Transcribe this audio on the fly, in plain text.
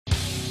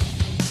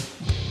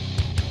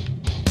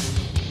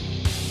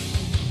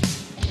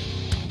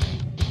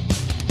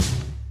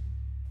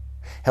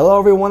Hello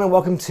everyone and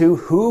welcome to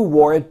Who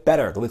Wore It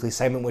Better, the weekly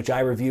segment in which I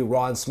review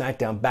Raw and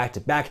Smackdown back to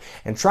back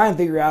and try and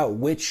figure out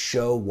which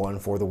show won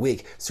for the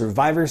week.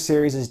 Survivor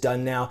Series is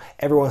done now.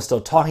 Everyone's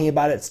still talking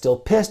about it, still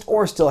pissed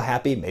or still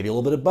happy, maybe a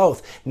little bit of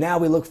both. Now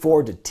we look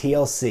forward to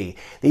TLC.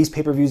 These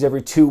pay-per-views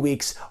every 2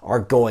 weeks are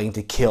going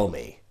to kill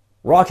me.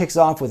 Raw kicks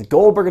off with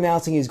Goldberg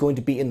announcing he's going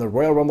to be in the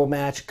Royal Rumble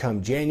match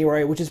come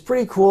January, which is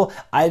pretty cool.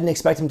 I didn't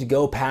expect him to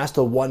go past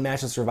the one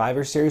match of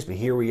Survivor Series, but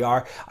here we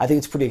are. I think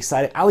it's pretty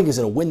exciting. I don't think he's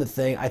going to win the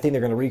thing. I think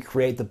they're going to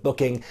recreate the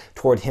booking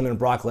toward him and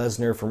Brock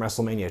Lesnar from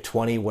WrestleMania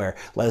 20, where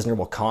Lesnar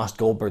will cost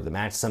Goldberg the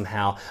match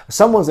somehow.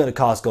 Someone's going to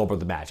cost Goldberg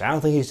the match. I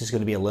don't think he's just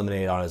going to be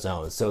eliminated on his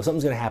own, so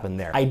something's going to happen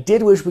there. I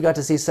did wish we got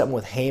to see something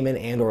with Heyman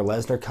and or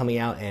Lesnar coming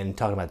out and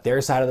talking about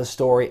their side of the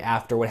story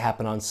after what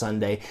happened on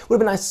Sunday. Would have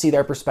been nice to see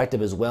their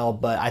perspective as well,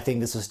 but I think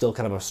this is still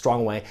kind of a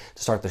strong way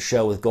to start the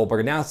show with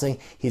Goldberg announcing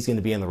he's going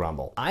to be in the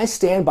Rumble. I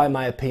stand by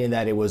my opinion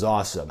that it was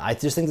awesome. I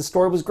just think the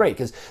story was great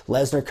because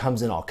Lesnar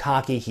comes in all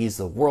cocky. He's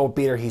the world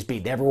beater. He's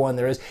beaten everyone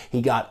there is.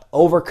 He got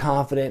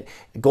overconfident.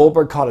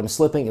 Goldberg caught him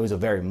slipping. It was a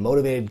very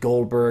motivated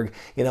Goldberg,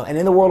 and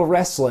in the world of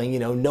wrestling,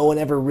 no one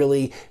ever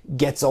really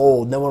gets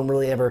old. No one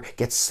really ever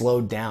gets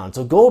slowed down.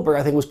 So Goldberg,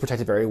 I think, was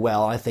protected very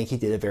well. I think he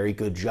did a very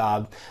good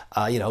job,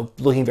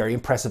 looking very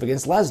impressive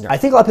against Lesnar. I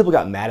think a lot of people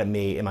got mad at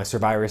me in my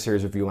Survivor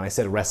Series review when I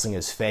said wrestling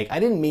is fake. I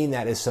didn't mean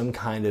that as some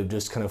kind of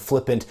just kind of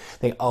flippant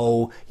thing,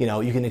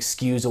 you can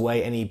excuse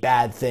away any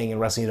bad thing in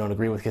wrestling you don't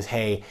agree with because,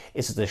 hey,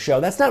 it's just a show.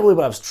 That's not really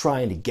what I was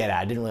trying to get at.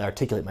 I didn't really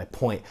articulate my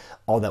point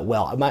all that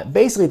well.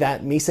 Basically,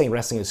 me saying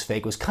wrestling is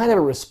fake was kind of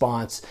a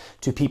response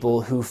to people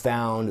who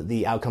found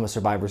the outcome of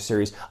Survivor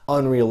Series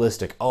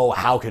unrealistic. Oh,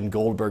 how can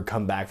Goldberg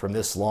come back from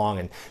this long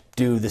and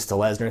do this to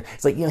Lesnar?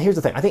 It's like, here's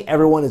the thing. I think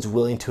everyone is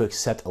willing to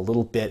accept a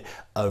little bit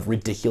of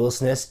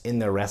ridiculousness in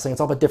their wrestling.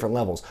 It's all about different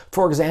levels.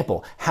 For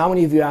example, how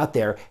many of you out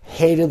there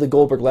hated the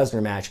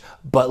Goldberg-Lesnar match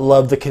but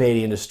loved the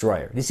Canadian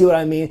Destroyer? Do you see what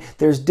I mean?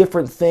 There's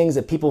different things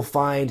that people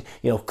find,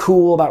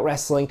 cool about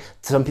wrestling.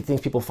 Some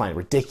things people find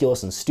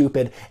ridiculous and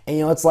stupid.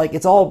 And, it's like,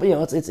 it's all,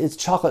 it's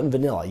chocolate and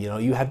vanilla.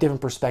 You have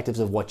different perspectives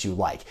of what you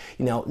like.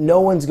 No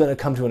one's going to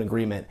come to an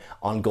agreement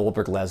on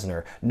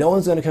Goldberg-Lesnar. No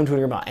one's going to come to an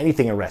agreement on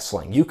anything in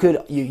wrestling. You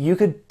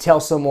could tell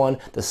someone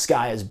the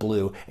sky is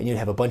blue and you'd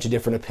have a bunch of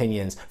different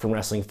opinions from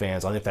wrestling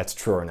fans on if that's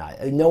true or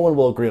not. No one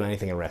will agree on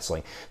anything in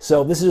wrestling.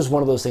 So this is just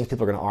one of those things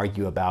people are going to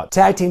argue about.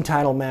 Tag team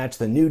title match,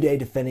 the New Day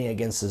defending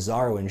against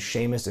Cesaro and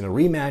Sheamus in a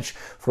rematch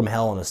from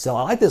Hell in a Cell.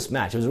 I like this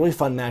match. It was a really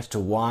fun match to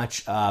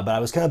watch, but I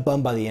was kind of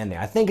bummed by the ending.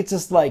 I think it's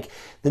just like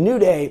the New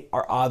Day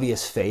are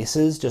obvious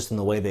faces just in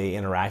the way they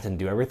interact and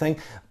do everything,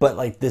 but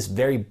like this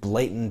very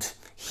blatant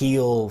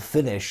heel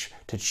finish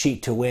to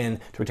cheat to win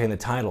to retain the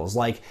titles.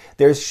 Like,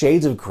 there's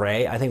shades of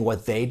gray. I think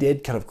what they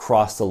did kind of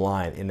crossed the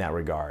line in that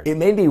regard. It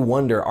made me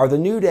wonder, are the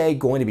New Day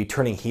going to be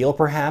turning heel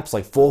perhaps,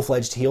 like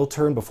full-fledged heel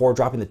turn before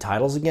dropping the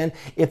titles again?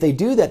 If they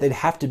do that, they'd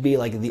have to be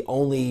like the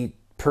only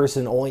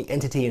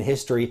entity in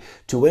history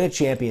to win a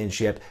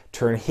championship,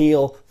 turn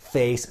heel,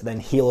 face, then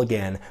heel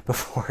again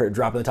before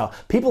dropping the title.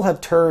 People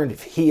have turned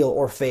heel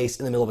or face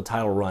in the middle of a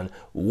title run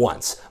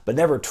once, but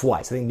never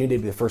twice. I think New Day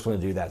would be the first one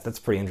to do that. That's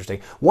pretty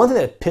interesting. One thing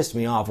that pissed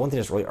me off, one thing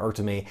that's really irked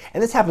me,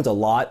 and this happens a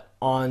lot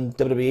on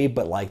WWE,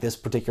 but like this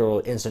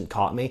particular instant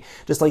caught me.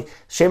 Just like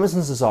Sheamus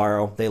and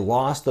Cesaro, they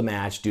lost the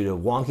match due to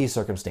wonky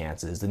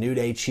circumstances. The New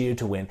Day cheated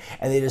to win,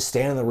 and they just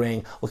stand in the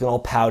ring looking all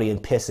pouty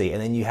and pissy,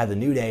 and then you have the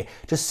New Day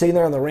just sitting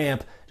there on the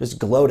ramp, just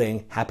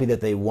gloating, happy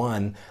that they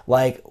won.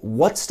 Like,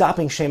 what's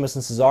stopping Sheamus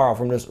and Cesaro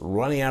from just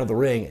running out of the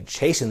ring and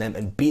chasing them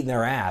and beating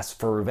their ass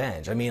for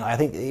revenge? I mean, I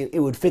think it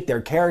would fit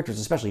their characters,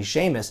 especially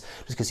Sheamus,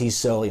 just because he's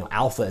so,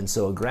 alpha and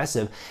so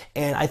aggressive,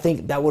 and I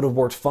think that would have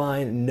worked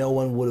fine. No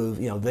one would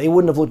have, they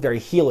wouldn't have looked very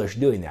heelish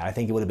doing that. I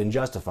think it would have been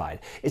justified.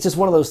 It's just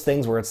one of those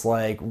things where it's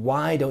like,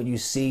 why don't you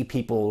see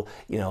people,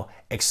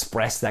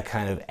 express that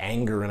kind of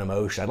anger and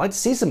emotion? I'd like to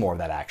see some more of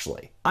that,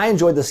 actually. I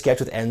enjoyed the sketch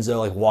with Enzo,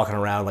 like walking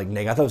around like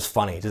naked. I thought it was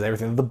funny, just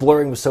everything. The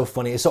blurring was so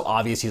funny. It's so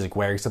obvious he's like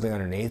wearing something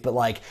underneath, but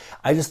like,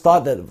 I just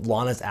thought that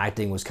Lana's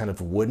acting was kind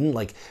of wooden.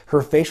 Like,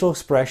 her facial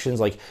expressions,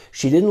 like,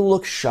 she didn't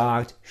look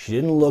shocked. She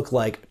didn't look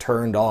like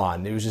turned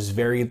on. It was just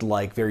very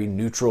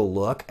neutral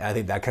look. I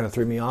think that kind of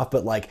threw me off,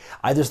 but like,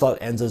 I just thought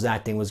Enzo's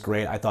acting was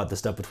great. I thought the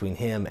stuff between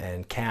him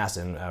and Cass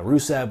and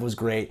Rusev was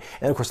great.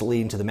 And of course,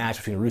 leading to the match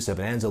between Rusev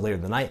and Enzo later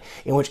in the night,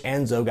 in which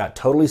Enzo got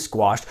totally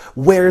squashed.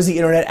 Where's the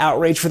internet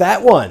outrage for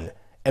that one?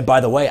 And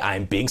by the way,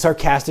 I'm being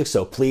sarcastic,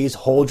 so please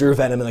hold your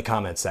venom in the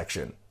comments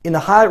section. In the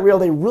highlight reel,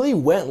 they really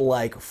went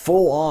like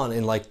full on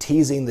in like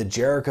teasing the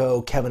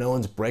Jeri-KO Kevin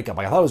Owens breakup.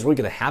 Like, I thought it was really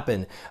going to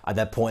happen at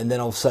that point, and then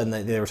all of a sudden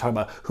they were talking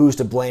about who's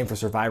to blame for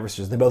Survivor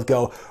Series. They both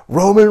go,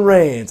 Roman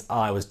Reigns. Oh,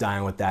 I was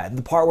dying with that.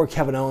 The part where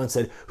Kevin Owens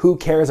said, who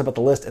cares about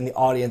the list, and the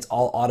audience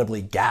all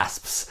audibly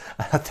gasps.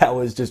 I thought that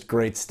was just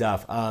great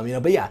stuff.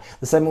 But yeah,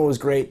 the segment was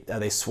great.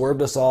 They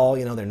swerved us all.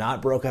 They're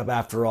not broke up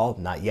after all.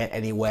 Not yet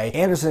anyway.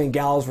 Anderson and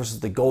Gallows versus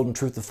the Golden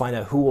Truth to find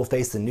out who will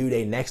face the New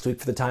Day next week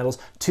for the titles.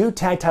 2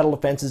 tag title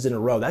defenses in a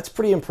row. That's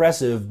pretty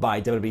impressive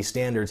by WWE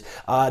standards.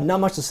 Not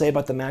much to say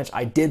about the match.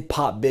 I did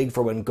pop big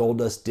for when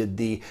Goldust did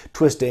the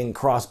twisting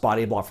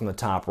cross-body block from the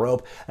top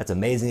rope. That's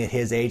amazing at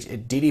his age.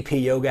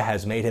 DDP yoga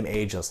has made him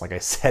ageless, like I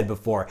said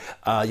before.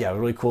 Yeah,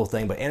 really cool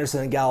thing. But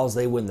Anderson and Gallows,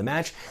 they win the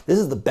match. This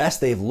is the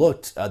best they've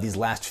looked these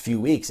last few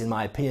weeks, in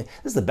my opinion.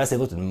 This is the best they've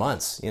looked in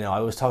months. You know, I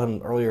was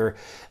talking earlier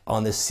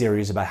on this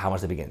series about how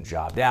much they've been getting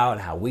jobbed out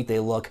and how weak they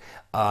look.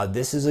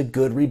 This is a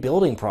good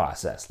rebuilding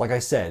process. Like I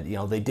said, you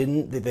know, they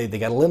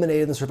got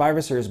eliminated in the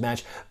Survivor Series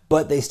match,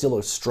 but they still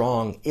looked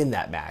strong in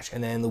that match.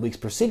 And then the weeks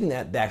preceding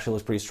that, they actually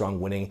looked pretty strong,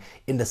 winning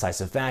in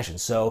decisive fashion.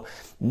 So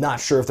not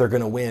sure if they're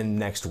going to win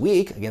next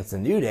week against the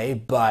New Day,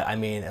 but I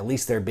mean, at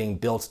least they're being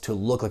built to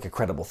look like a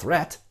credible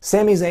threat.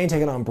 Sami Zayn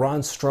taking on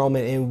Braun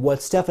Strowman in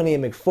what Stephanie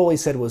and McFoley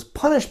said was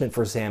punishment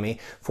for Sami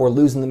for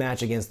losing the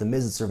match against The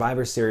Miz at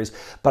Survivor Series.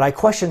 But I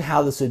question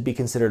how this would be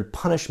considered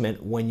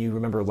punishment when you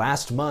remember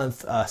last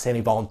month, Sami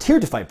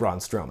volunteered to fight Braun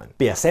Strowman.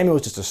 But yeah, Sami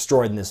was just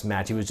destroyed in this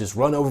match. He was just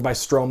run over by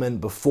Strowman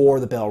before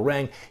the bell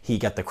rang. He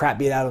got the crap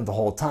beat out of him the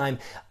whole time.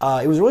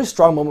 It was a really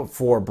strong moment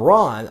for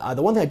Braun.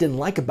 The one thing I didn't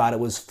like about it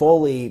was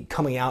Foley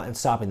coming out and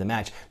stopping the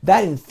match.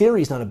 That in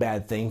theory is not a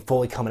bad thing,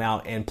 Foley coming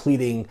out and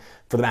pleading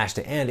for the match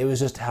to end. It was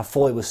just how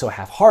Foley was so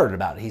half-hearted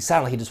about it. He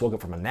sounded like he just woke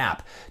up from a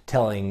nap,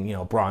 telling, you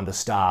know, Braun to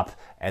stop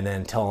and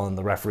then telling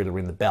the referee to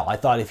ring the bell. I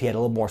thought if he had a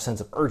little more sense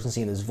of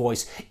urgency in his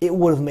voice, it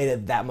would have made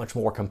it that much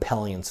more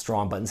compelling and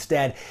strong, but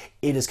instead,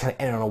 it just kind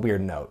of ended on a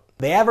weird note.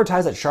 They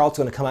advertise that Charlotte's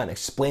going to come out and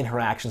explain her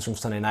actions from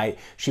Sunday night.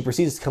 She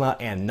proceeds to come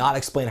out and not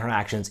explain her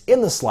actions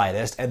in the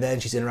slightest, and then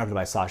she's interrupted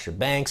by Sasha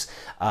Banks.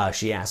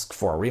 She asks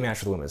for a rematch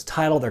for the women's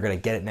title. They're going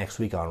to get it next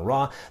week on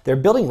Raw. They're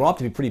building Raw up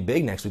to be pretty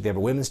big next week. They have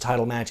a women's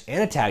title match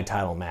and a tag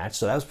title match,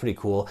 so that was pretty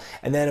cool.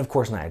 And then, of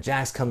course, Nia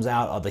Jax comes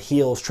out. The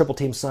heels triple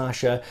team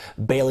Sasha.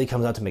 Bayley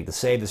comes out to make the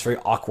save, this very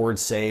awkward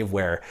save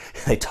where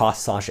they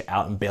toss Sasha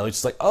out and Bayley's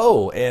just like,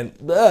 oh, and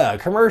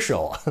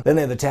commercial. Then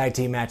they have the tag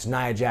team match,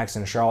 Nia Jax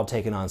and Charlotte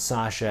taking on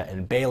Sasha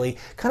and Bayley.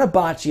 Kind of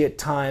botchy at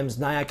times.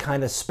 Nia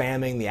kind of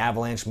spamming the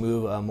avalanche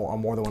move on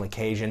more than one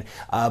occasion.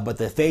 But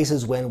the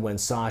faces win when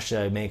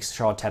Sasha makes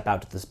Charlotte tap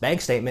out to this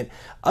bank statement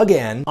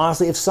again.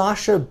 Honestly, if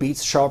Sasha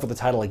beats Charlotte for the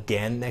title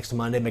again next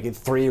Monday, make it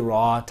 3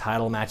 Raw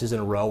title matches in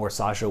a row where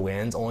Sasha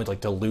wins, only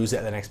to lose it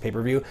at the next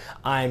pay-per-view,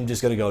 I'm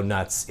just going to go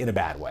nuts in a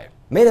bad way.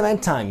 Main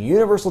event time,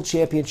 Universal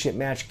Championship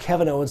match,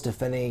 Kevin Owens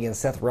defending against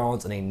Seth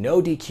Rollins in a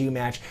no DQ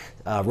match.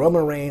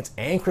 Roman Reigns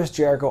and Chris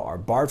Jericho are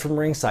barred from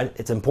ringside.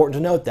 It's important to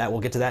note that.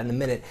 We'll get to that in a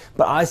minute.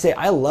 But I say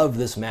I loved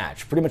this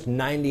match. Pretty much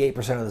 98%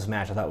 of this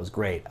match I thought was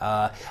great.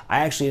 I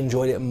actually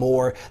enjoyed it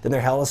more than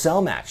their Hell in a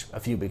Cell match a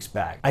few weeks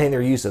back. I think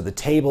their use of the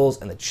tables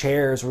and the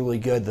chairs were really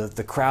good.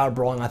 The crowd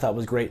brawling I thought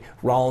was great.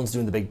 Rollins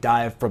doing the big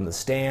dive from the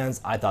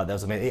stands, I thought that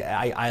was amazing.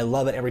 I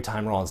love it every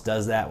time Rollins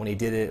does that. When he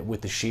did it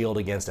with the Shield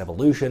against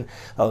Evolution,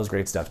 that was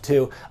great stuff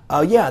too.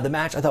 Yeah, the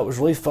match I thought was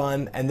really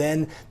fun, and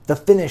then the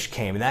finish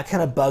came, and that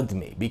kind of bugged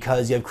me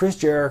because you have Chris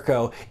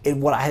Jericho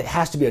in what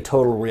has to be a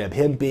total rib,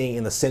 him being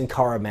in the Sin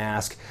Cara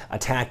mask,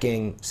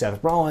 attacking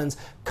Seth Rollins,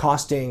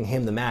 costing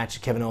him the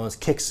match. Kevin Owens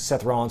kicks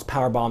Seth Rollins,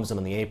 power bombs him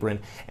on the apron,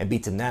 and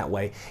beats him that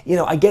way. You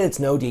know, I get it's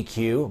no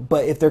DQ,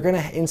 but if they're going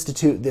to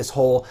institute this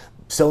whole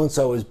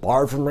so-and-so is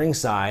barred from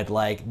ringside,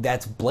 like,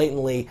 that's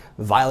blatantly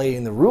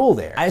violating the rule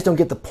there. I just don't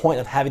get the point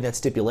of having that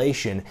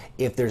stipulation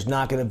if there's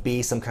not going to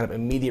be some kind of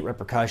immediate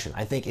repercussion.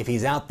 I think if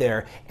he's out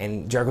there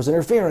and Jericho's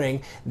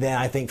interfering, then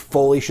I think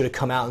Foley should have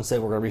come out and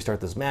said, we're going to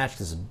restart this match.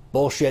 This is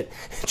bullshit.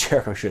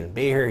 Jericho shouldn't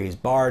be here. He's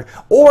barred.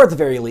 Or at the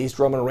very least,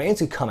 Roman Reigns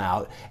could come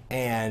out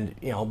and,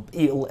 you know,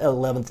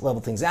 level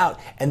things out,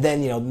 and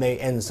then, you know, may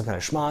end some kind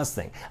of schmoz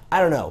thing.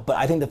 I don't know, but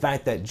I think the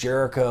fact that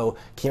Jericho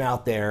came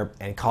out there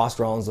and cost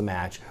Rollins the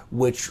match,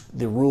 which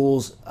the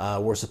rules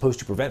were supposed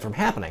to prevent from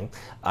happening,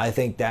 I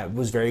think that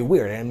was very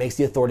weird, and it makes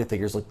the authority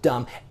figures look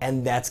dumb,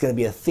 and that's going to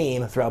be a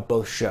theme throughout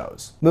both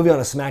shows. Moving on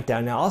to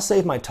SmackDown now, I'll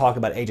save my talk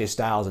about AJ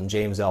Styles and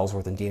James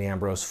Ellsworth and Dean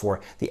Ambrose for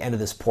the end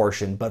of this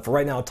portion, but for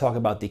right now I'll talk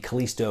about the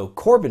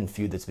Kalisto-Corbin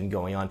feud that's been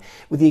going on.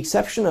 With the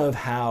exception of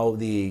how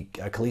the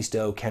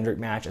Kalisto-Kendrick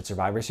match at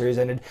Survivor Series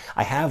ended,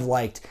 I have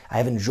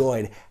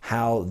enjoyed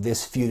how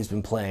this feud has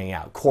been playing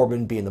out.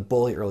 Corbin being the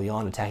bully early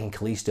on, attacking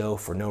Kalisto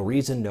for no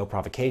reason, no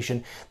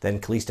provocation. Then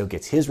Kalisto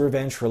gets his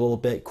revenge for a little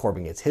bit,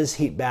 Corbin gets his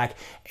heat back,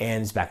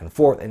 and it's back and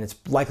forth, and it's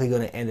likely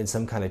going to end in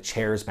some kind of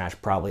chairs match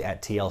probably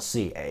at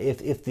TLC,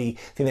 if the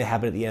thing that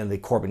happened at the end of the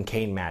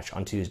Corbin-Kane match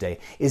on Tuesday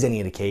is any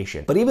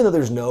indication. But even though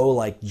there's no,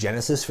 like,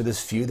 genesis for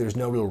this feud, there's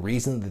no real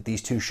reason that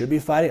these two should be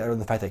fighting, other than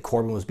the fact that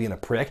Corbin was being a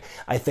prick,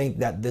 I think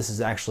that this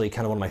is actually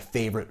kind of one of my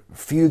favorite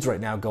feuds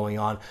right now going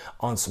on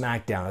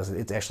SmackDown, as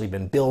it's actually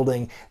been building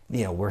building.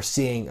 You know, we're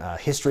seeing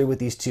history with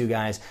these two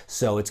guys,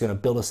 so it's going to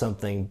build us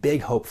something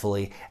big,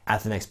 hopefully,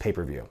 at the next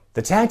pay-per-view.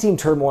 The tag team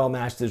turmoil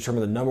match to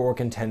determine the number one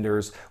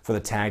contenders for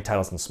the tag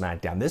titles on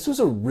SmackDown. This was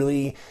a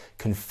really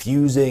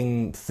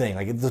confusing thing.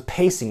 Like, the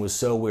pacing was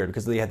so weird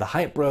because they had the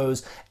Hype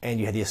Bros and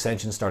you had the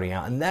Ascension starting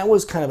out, and that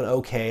was kind of an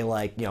okay,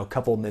 like, you know,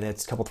 couple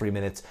 3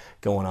 minutes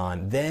going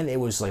on. Then it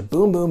was like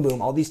boom, boom,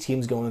 boom, all these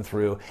teams going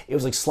through. It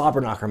was like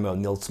slobber knocker mode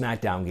in the old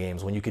SmackDown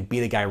games when you could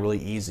beat a guy really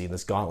easy in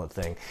this gauntlet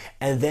thing.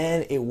 And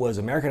then it was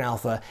American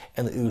Alpha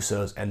and the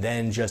Usos, and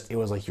then it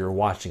was like you were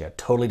watching a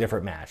totally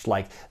different match.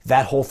 Like,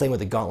 that whole thing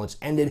with the gauntlets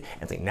ended,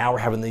 and like now we're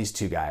having these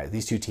two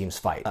teams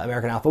fight.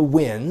 American Alpha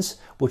wins,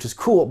 which is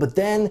cool, but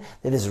then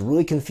there's this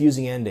really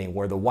confusing ending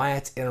where the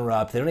Wyatts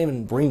interrupt. They don't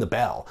even ring the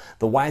bell.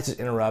 The Wyatts just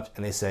interrupt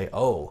and they say,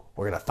 oh,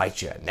 we're gonna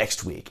fight you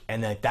next week.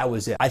 And that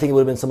was it. I think it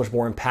would have been so much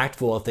more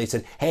impactful if they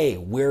said, hey,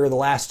 we're the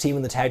last team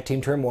in the tag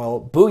team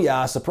turmoil.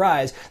 Booyah,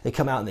 surprise. They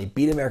come out and they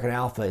beat American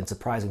Alpha in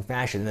surprising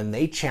fashion. And then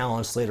they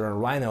challenge Slater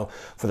and Rhino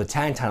for the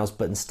tag titles,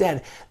 but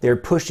instead they're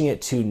pushing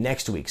it to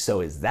next week.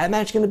 So is that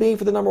match gonna be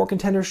for the number one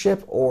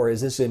contendership, or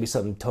is this gonna be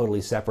something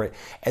totally separate?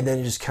 And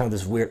then just kind of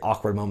this weird,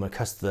 awkward moment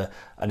because the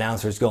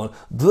announcer's going,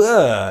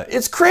 bleh,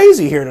 it's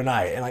crazy here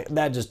tonight. And like,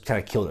 that just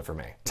kind of killed it for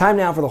me. Time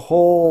now for the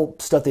whole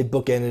stuff they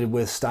bookended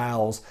with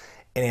Styles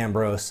and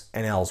Ambrose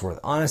and Ellsworth.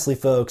 Honestly,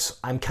 folks,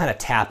 I'm kind of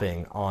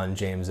tapping on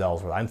James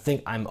Ellsworth. I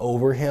think I'm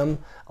over him.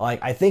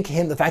 Like, I think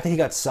the fact that he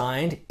got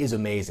signed is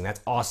amazing.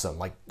 That's awesome.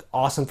 Like,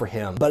 awesome for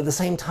him. But at the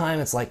same time,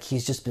 it's like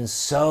he's just been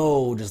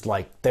so, just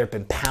like, they've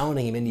been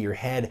pounding him into your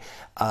head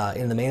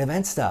in the main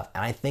event stuff.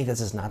 And I think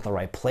this is not the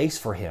right place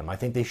for him. I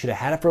think they should have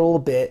had it for a little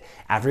bit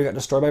after he got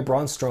destroyed by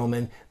Braun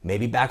Strowman,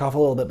 maybe back off a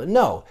little bit. But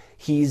no,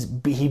 he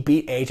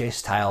beat AJ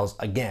Styles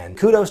again.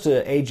 Kudos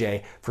to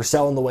AJ for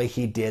selling the way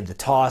he did, the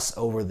toss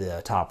over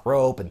the top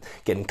rope and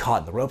getting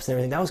caught in the ropes and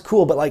everything. That was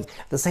cool. But like,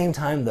 at the same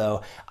time,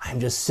 though, I'm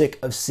just sick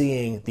of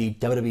seeing the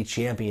WWE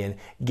champion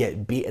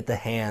get beat at the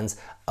hands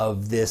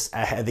of this.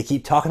 They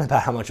keep talking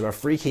about how much of a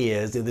freak he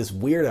is, this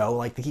weirdo.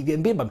 Like, they keep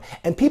getting beat by him.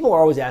 And people are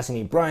always asking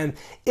me, Brian,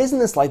 isn't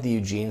this like the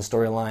Eugene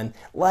storyline?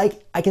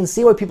 Like, I can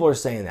see why people are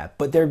saying that,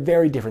 but they're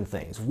very different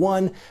things.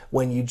 One,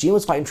 when Eugene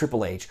was fighting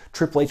Triple H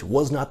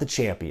was not the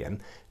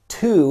champion.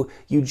 Two,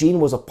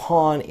 Eugene was a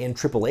pawn in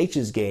Triple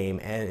H's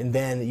game, and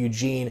then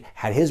Eugene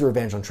had his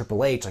revenge on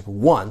Triple H like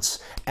once.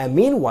 And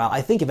meanwhile,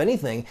 I think if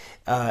anything,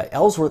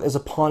 Ellsworth is a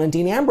pawn in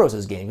Dean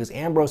Ambrose's game because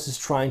Ambrose is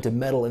trying to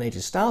meddle in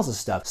AJ Styles'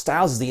 stuff.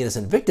 Styles is the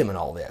innocent victim in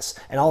all this.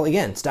 And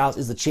again, Styles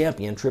is the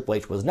champion, Triple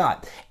H was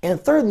not. And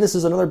third, and this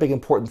is another big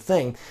important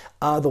thing,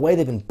 the way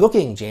they've been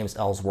booking James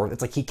Ellsworth,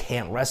 it's like he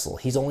can't wrestle.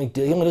 He only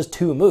does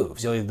two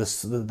moves. You know,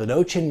 the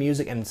no-chin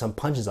music and some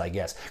punches, I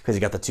guess, because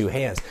he got the two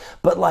hands.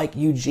 But like,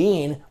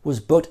 Eugene was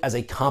booked as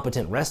a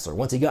competent wrestler.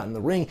 Once he got in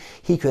the ring,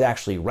 he could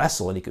actually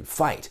wrestle and he could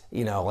fight.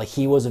 You know, like,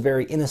 he was a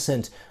very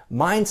innocent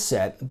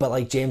mindset, but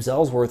like James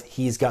Ellsworth,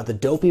 he's got the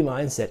dopey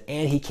mindset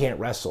and he can't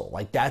wrestle.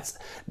 Like, that's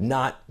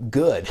not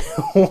good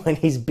when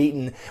he's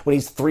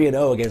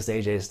 3-0 against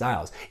AJ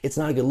Styles. It's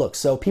not a good look.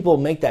 So people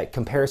make that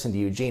comparison to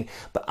Eugene,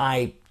 but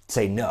I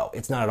say no,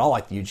 it's not at all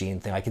like the Eugene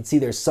thing. I can see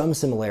there's some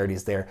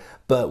similarities there,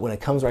 but when it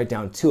comes right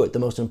down to it, the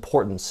most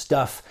important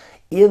stuff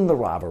in the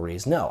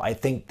rivalries, no, I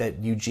think that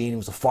Eugene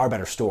was a far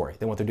better story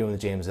than what they're doing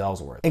with James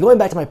Ellsworth. And going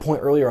back to my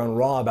point earlier on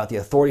Raw about the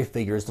authority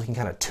figures looking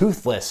kind of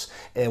toothless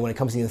when it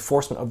comes to the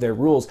enforcement of their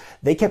rules,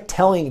 they kept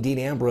telling Dean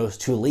Ambrose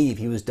to leave.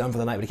 He was done for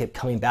the night, but he kept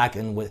coming back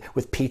and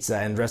with pizza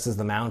and dressed as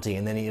the Mountie,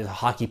 and then he was a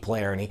hockey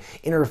player, and he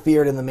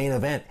interfered in the main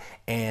event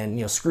and,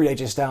 you know, screwed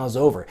AJ Styles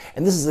over.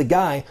 And this is a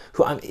guy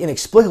who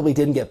inexplicably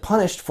didn't get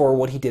punished for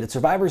what he did at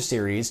Survivor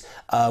Series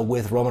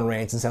with Roman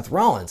Reigns and Seth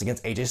Rollins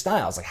against AJ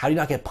Styles. Like, how do you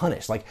not get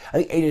punished? Like,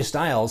 I think AJ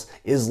Styles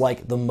is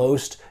like the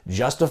most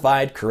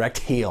justified, correct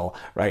heel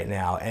right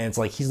now. And it's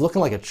like, he's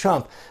looking like a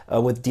chump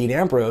with Dean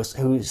Ambrose,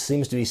 who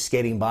seems to be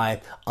skating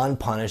by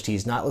unpunished.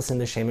 He's not listening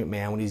to Shane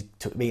McMahon when he's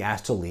being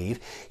asked to leave.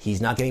 He's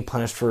not getting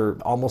punished for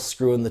almost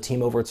screwing the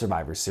team over at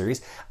Survivor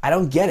Series. I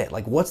don't get it.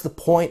 Like, what's the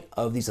point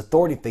of these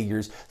authority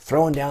figures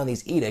throwing down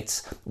these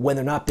edicts when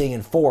they're not being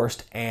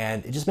enforced?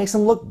 And it just makes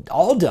them look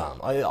all dumb,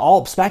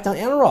 all SmackDown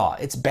and Raw.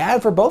 It's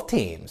bad for both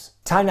teams.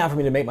 Time now for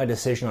me to make my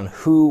decision on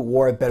who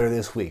wore it better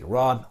this week,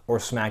 Raw or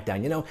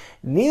SmackDown. You know,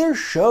 neither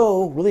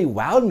show really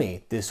wowed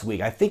me this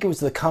week. I think it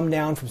was the come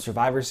down from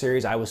Survivor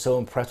Series. I was so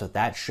impressed with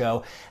that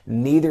show.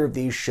 Neither of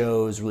these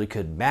shows really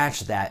could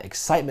match that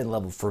excitement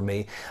level for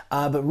me.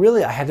 But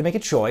really, I had to make a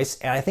choice,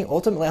 and I think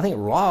ultimately, I think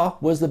Raw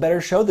was the better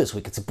show this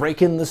week. It's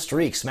breaking the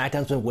streak.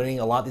 SmackDown's been winning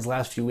a lot these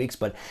last few weeks,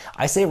 but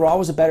I say Raw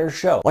was a better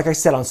show. Like I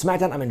said, on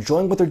SmackDown, I'm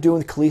enjoying what they're doing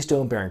with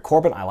Kalisto and Baron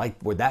Corbin. I like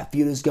where that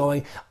feud is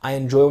going. I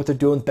enjoy what they're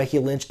doing with Becky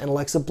Lynch and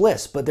Alexa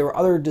Bliss, but there were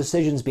other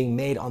decisions being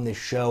made on this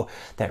show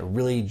that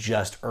really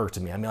just irked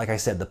me. I mean, like I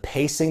said, the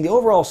pacing, the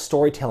overall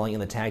storytelling in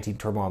the tag team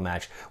turmoil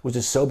match was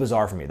just so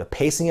bizarre for me. The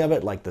pacing of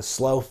it, like the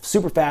slow,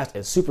 super fast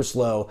and super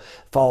slow,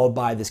 followed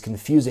by this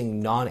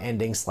confusing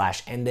non-ending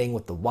 / ending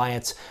with the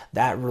Wyatts,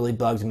 that really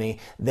bugged me.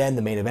 Then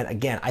the main event,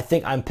 again, I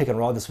think I'm picking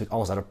Raw this week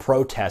almost out of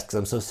protest because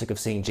I'm so sick of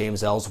seeing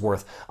James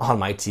Ellsworth on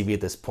my TV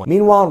at this point.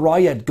 Meanwhile, on Raw,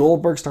 you had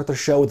Goldberg start the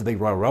show with the big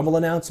Royal Rumble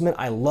announcement.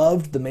 I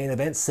loved the main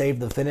event, save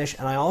the finish,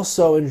 and I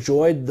also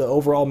enjoyed the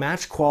overall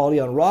match quality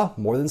on Raw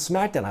more than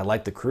SmackDown. I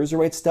liked the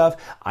Cruiserweight stuff.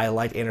 I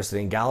liked Anderson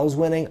and Gallows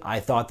winning. I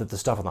thought that the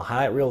stuff on the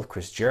highlight reel with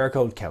Chris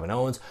Jericho and Kevin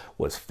Owens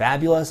was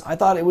fabulous. I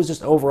thought it was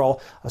just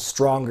overall a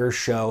stronger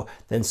show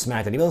than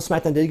SmackDown. Even though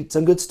SmackDown did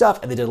some good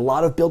stuff, and they did a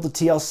lot of build to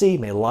TLC,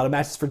 made a lot of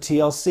matches for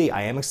TLC.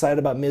 I am excited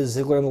about Miz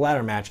Ziggler in the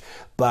ladder match,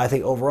 but I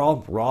think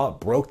overall, Raw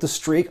broke the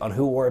streak on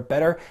who wore it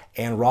better,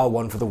 and Raw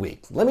won for the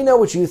week. Let me know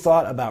what you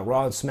thought about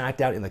Raw and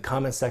SmackDown in the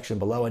comments section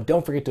below, and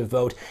don't forget to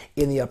vote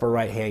in the upper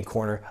right-hand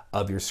corner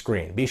of your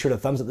screen. Be sure to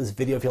thumbs up this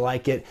video if you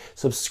like it,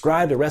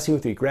 subscribe to Wrestling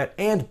with Regret,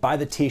 and buy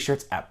the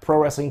t-shirts at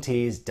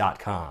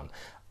ProWrestlingTees.com.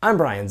 I'm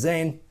Brian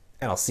Zane,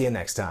 and I'll see you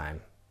next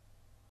time.